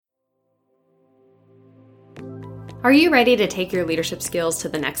Are you ready to take your leadership skills to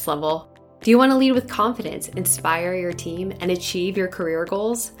the next level? Do you want to lead with confidence, inspire your team, and achieve your career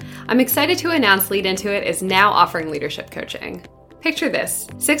goals? I'm excited to announce Lead Into It is now offering leadership coaching. Picture this,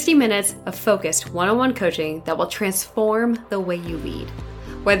 60 minutes of focused one-on-one coaching that will transform the way you lead.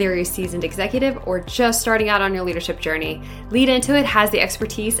 Whether you're a seasoned executive or just starting out on your leadership journey, Lead Into It has the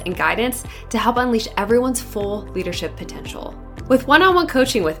expertise and guidance to help unleash everyone's full leadership potential. With one-on-one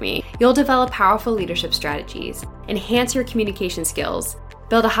coaching with me, you'll develop powerful leadership strategies, enhance your communication skills,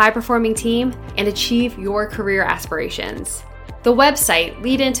 build a high-performing team, and achieve your career aspirations. The website,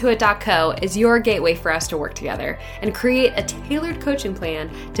 leadintoit.co, is your gateway for us to work together and create a tailored coaching plan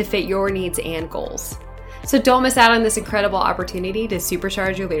to fit your needs and goals. So don't miss out on this incredible opportunity to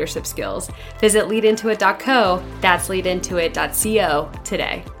supercharge your leadership skills. Visit leadintoit.co, that's leadintoit.co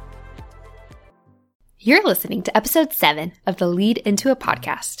today. You're listening to episode 7 of the Lead Into It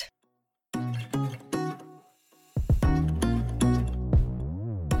podcast.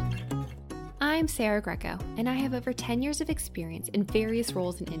 I'm Sarah Greco, and I have over 10 years of experience in various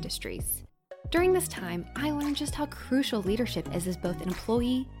roles and industries. During this time, I learned just how crucial leadership is as both an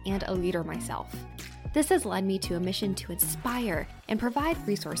employee and a leader myself. This has led me to a mission to inspire and provide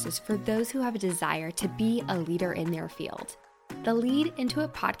resources for those who have a desire to be a leader in their field. The Lead Into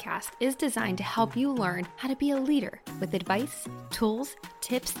It podcast is designed to help you learn how to be a leader with advice, tools,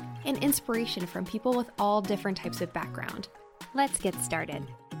 tips, and inspiration from people with all different types of background. Let's get started.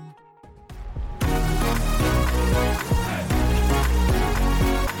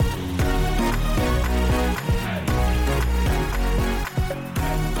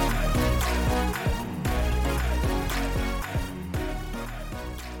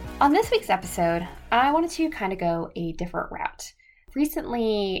 On this week's episode, I wanted to kind of go a different route.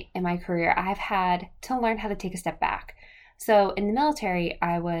 Recently in my career, I've had to learn how to take a step back. So in the military,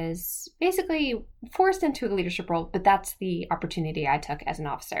 I was basically forced into a leadership role, but that's the opportunity I took as an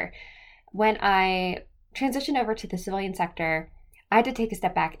officer. When I transitioned over to the civilian sector, I had to take a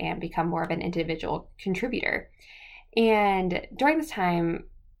step back and become more of an individual contributor. And during this time,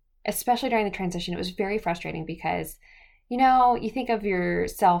 especially during the transition, it was very frustrating because you think of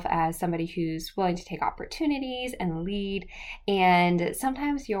yourself as somebody who's willing to take opportunities and lead, and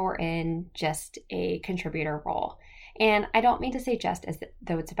sometimes you're in just a contributor role. And I don't mean to say just as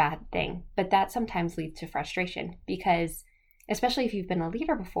though it's a bad thing, but that sometimes leads to frustration because, especially if you've been a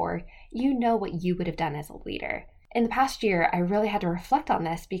leader before, you know what you would have done as a leader. In the past year, I really had to reflect on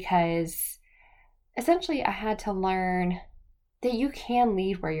this because essentially I had to learn that you can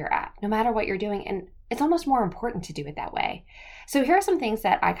lead where you're at, no matter what you're doing, and it's almost more important to do it that way. So here are some things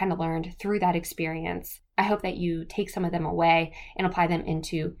that I kind of learned through that experience. I hope that you take some of them away and apply them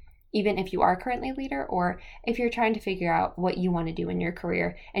into, even if you are currently a leader or if you're trying to figure out what you want to do in your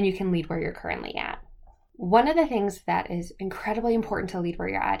career and you can lead where you're currently at. One of the things that is incredibly important to lead where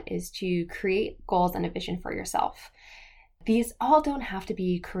you're at is to create goals and a vision for yourself. These all don't have to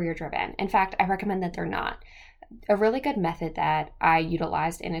be career driven. In fact, I recommend that they're not. A really good method that I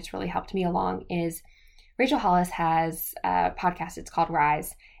utilized and it's really helped me along is Rachel Hollis has a podcast. It's called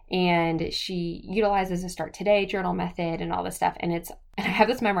Rise, and she utilizes a Start Today journal method and all this stuff. And I have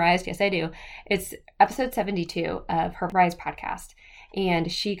this memorized. Yes, I do. It's episode 72 of her Rise podcast.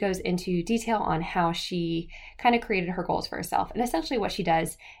 And she goes into detail on how she kind of created her goals for herself. And essentially what she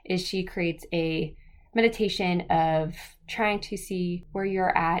does is she creates a meditation of trying to see where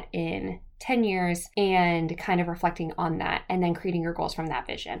you're at in 10 years and kind of reflecting on that and then creating your goals from that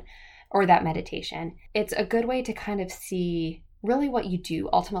vision or that meditation. It's a good way to kind of see really what you do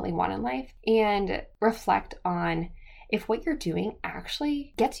ultimately want in life and reflect on if what you're doing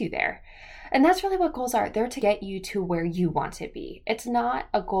actually gets you there. And that's really what goals are. They're to get you to where you want to be. It's not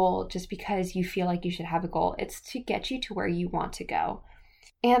a goal just because you feel like you should have a goal. It's to get you to where you want to go.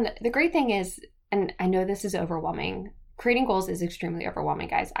 And the great thing is, and I know this is overwhelming, creating goals is extremely overwhelming,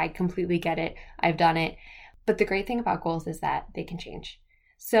 guys. I completely get it. I've done it. But the great thing about goals is that they can change.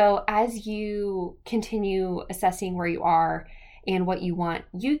 So as you continue assessing where you are and what you want,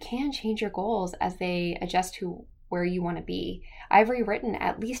 you can change your goals as they adjust to where you want to be. I've rewritten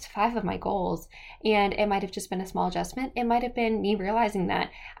at least 5 of my goals, and it might have just been a small adjustment. It might have been me realizing that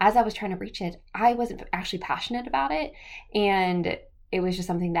as I was trying to reach it, I wasn't actually passionate about it, and it was just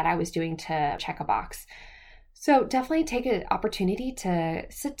something that I was doing to check a box. So definitely take an opportunity to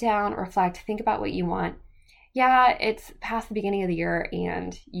sit down, reflect, think about what you want. Yeah, it's past the beginning of the year,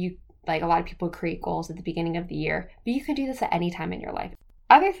 and a lot of people create goals at the beginning of the year, but you can do this at any time in your life.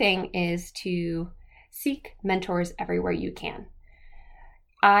 Other thing is to seek mentors everywhere you can.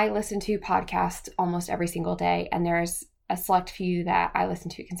 I listen to podcasts almost every single day, and there's a select few that I listen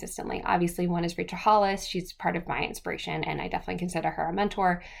to consistently. Obviously, one is Rachel Hollis. She's part of my inspiration, and I definitely consider her a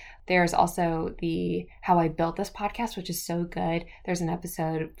mentor. There's also the How I Built This podcast, which is so good. There's an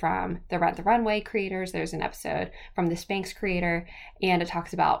episode from the Rent the Runway creators. There's an episode from the Spanx creator, and it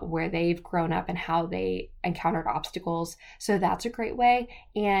talks about where they've grown up and how they encountered obstacles. So that's a great way.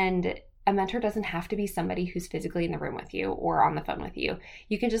 And a mentor doesn't have to be somebody who's physically in the room with you or on the phone with you.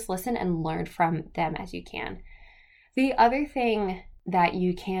 You can just listen and learn from them as you can. The other thing that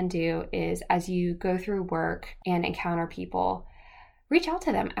you can do is, as you go through work and encounter people, reach out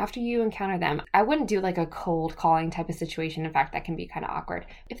to them after you encounter them. I wouldn't do like a cold calling type of situation. In fact, that can be kind of awkward.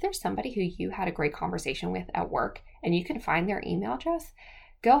 If there's somebody who you had a great conversation with at work and you can find their email address,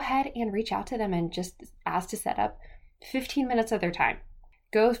 go ahead and reach out to them and just ask to set up 15 minutes of their time.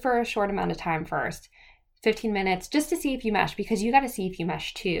 Go for a short amount of time first, 15 minutes, just to see if you mesh, because you got to see if you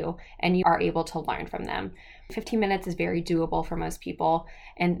mesh too, and you are able to learn from them. 15 minutes is very doable for most people.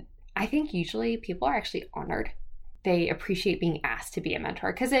 And I think usually people are actually honored. They appreciate being asked to be a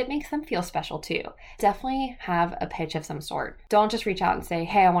mentor because it makes them feel special too. Definitely have a pitch of some sort. Don't just reach out and say,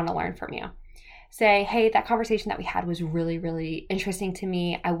 hey, I want to learn from you. Say, hey, that conversation that we had was really, really interesting to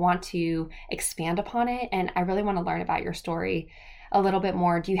me. I want to expand upon it, and I really want to learn about your story a little bit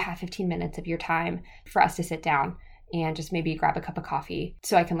more. Do you have 15 minutes of your time for us to sit down and just maybe grab a cup of coffee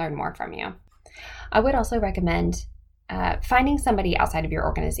so I can learn more from you? I would also recommend finding somebody outside of your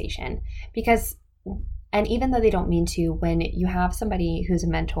organization because, and even though they don't mean to, when you have somebody who's a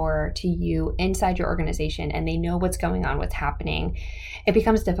mentor to you inside your organization and they know what's going on, what's happening, it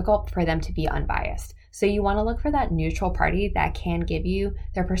becomes difficult for them to be unbiased. So you want to look for that neutral party that can give you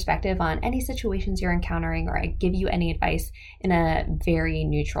their perspective on any situations you're encountering or give you any advice in a very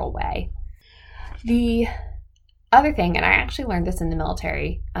neutral way. The other thing, and I actually learned this in the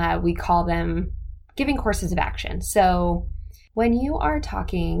military, we call them giving courses of action. So when you are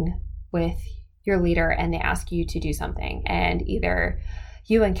talking with your leader and they ask you to do something and either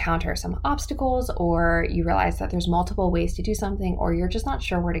you encounter some obstacles or you realize that there's multiple ways to do something or you're just not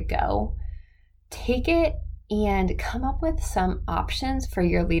sure where to go, take it and come up with some options for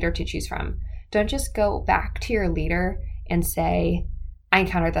your leader to choose from. Don't just go back to your leader and say, I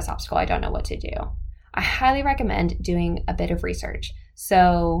encountered this obstacle, I don't know what to do. I highly recommend doing a bit of research.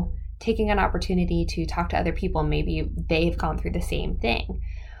 So taking an opportunity to talk to other people, maybe they've gone through the same thing,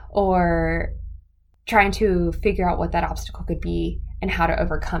 or trying to figure out what that obstacle could be and how to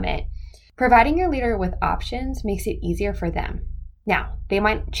overcome it. Providing your leader with options makes it easier for them. Now, they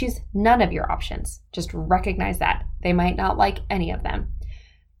might choose none of your options. Just recognize that. They might not like any of them.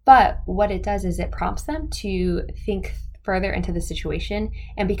 But what it does is it prompts them to think further into the situation.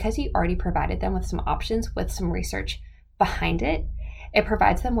 And because you already provided them with some options, with some research behind it, it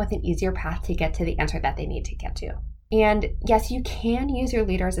provides them with an easier path to get to the answer that they need to get to. And yes, you can use your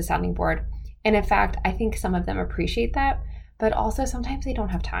leader as a sounding board. And in fact, I think some of them appreciate that, but also sometimes they don't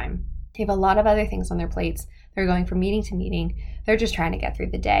have time. They have a lot of other things on their plates. They're going from meeting to meeting. They're just trying to get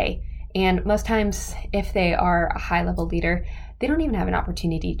through the day. And most times, if they are a high-level leader, they don't even have an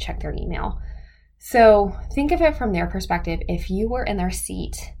opportunity to check their email. So think of it from their perspective. If you were in their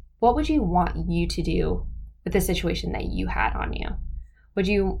seat, what would you want you to do with the situation that you had on you? Would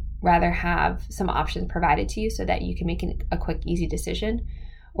you rather have some options provided to you so that you can make a quick, easy decision?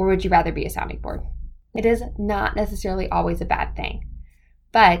 Or would you rather be a sounding board? It is not necessarily always a bad thing,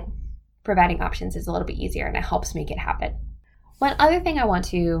 but providing options is a little bit easier and it helps make it happen. One other thing I want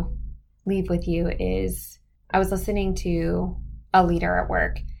to leave with you is I was listening to a leader at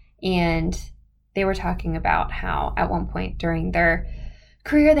work and they were talking about how at one point during their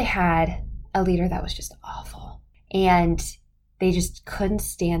career they had a leader that was just awful and they just couldn't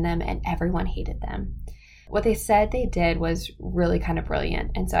stand them and everyone hated them. What they said they did was really kind of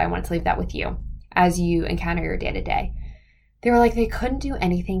brilliant. And so I wanted to leave that with you as you encounter your day-to-day. They were like, they couldn't do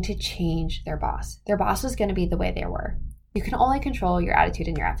anything to change their boss. Their boss was going to be the way they were. You can only control your attitude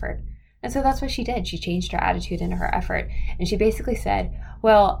and your effort. And so that's what she did. She changed her attitude and her effort. And she basically said,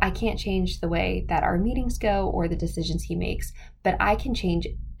 well, I can't change the way that our meetings go or the decisions he makes, but I can change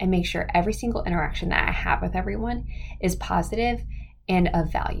and make sure every single interaction that I have with everyone is positive and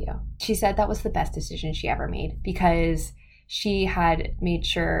of value. She said that was the best decision she ever made because she had made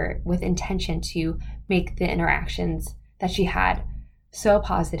sure with intention to make the interactions that she had so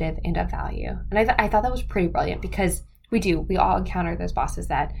positive and of value. And I thought that was pretty brilliant because we all encounter those bosses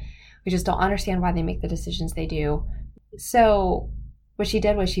that we just don't understand why they make the decisions they do. So what she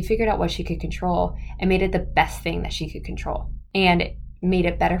did was she figured out what she could control and made it the best thing that she could control and made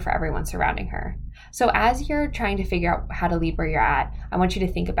it better for everyone surrounding her. So as you're trying to figure out how to leave where you're at, I want you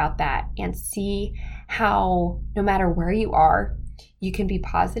to think about that and see how no matter where you are, you can be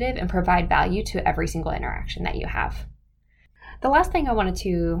positive and provide value to every single interaction that you have. The last thing I wanted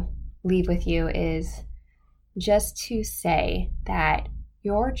to leave with you is just to say that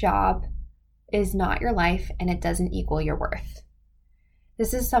your job is not your life and it doesn't equal your worth.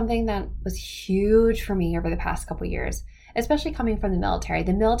 This is something that was huge for me over the past couple years, especially coming from the military.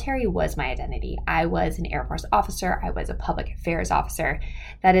 The military was my identity. I was an Air Force officer. I was a public affairs officer.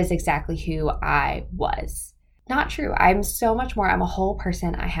 That is exactly who I was. Not true. I'm so much more. I'm a whole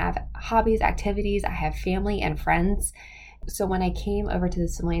person. I have hobbies, activities. I have family and friends. So when I came over to the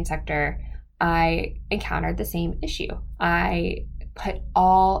civilian sector, I encountered the same issue. I put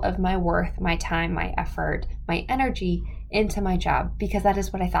all of my worth, my time, my effort, my energy into my job because that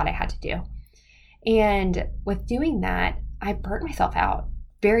is what I thought I had to do. And with doing that, I burnt myself out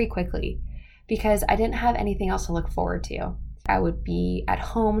very quickly because I didn't have anything else to look forward to. I would be at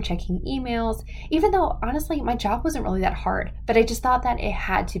home checking emails, even though honestly, my job wasn't really that hard, but I just thought that it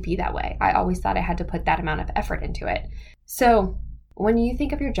had to be that way. I always thought I had to put that amount of effort into it. So when you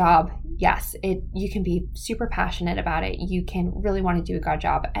think of your job, yes, you can be super passionate about it. You can really want to do a good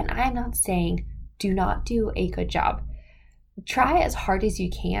job. And I'm not saying do not do a good job. Try as hard as you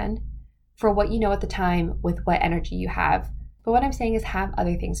can for what you know at the time with what energy you have. But what I'm saying is have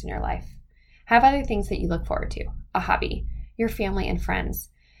other things in your life. Have other things that you look forward to, a hobby, your family and friends.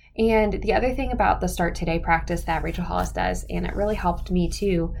 And the other thing about the Start Today practice that Rachel Hollis does, and it really helped me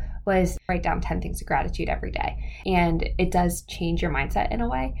too, was write down 10 things of gratitude every day. And it does change your mindset in a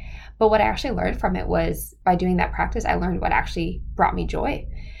way. But what I actually learned from it was by doing that practice, I learned what actually brought me joy.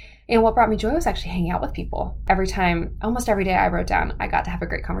 And what brought me joy was actually hanging out with people. Almost every day I wrote down, I got to have a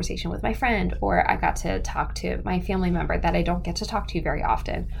great conversation with my friend, or I got to talk to my family member that I don't get to talk to very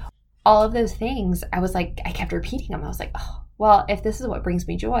often. All of those things, I kept repeating them. I was like, oh, well, if this is what brings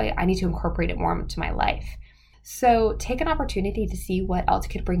me joy, I need to incorporate it more into my life. So take an opportunity to see what else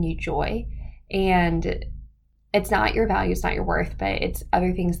could bring you joy. And it's not your value, it's not your worth, but it's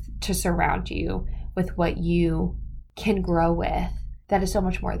other things to surround you with what you can grow with that is so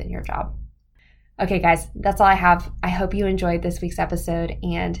much more than your job. Okay, guys, that's all I have. I hope you enjoyed this week's episode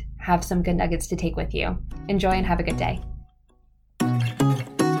and have some good nuggets to take with you. Enjoy and have a good day.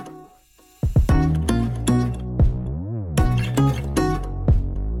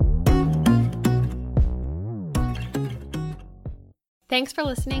 Thanks for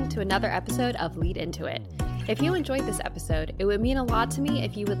listening to another episode of Lead Into It. If you enjoyed this episode, it would mean a lot to me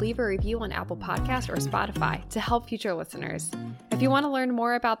if you would leave a review on Apple Podcasts or Spotify to help future listeners. If you want to learn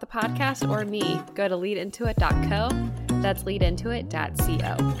more about the podcast or me, go to leadintoit.co. That's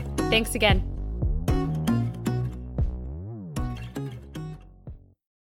leadintoit.co. Thanks again.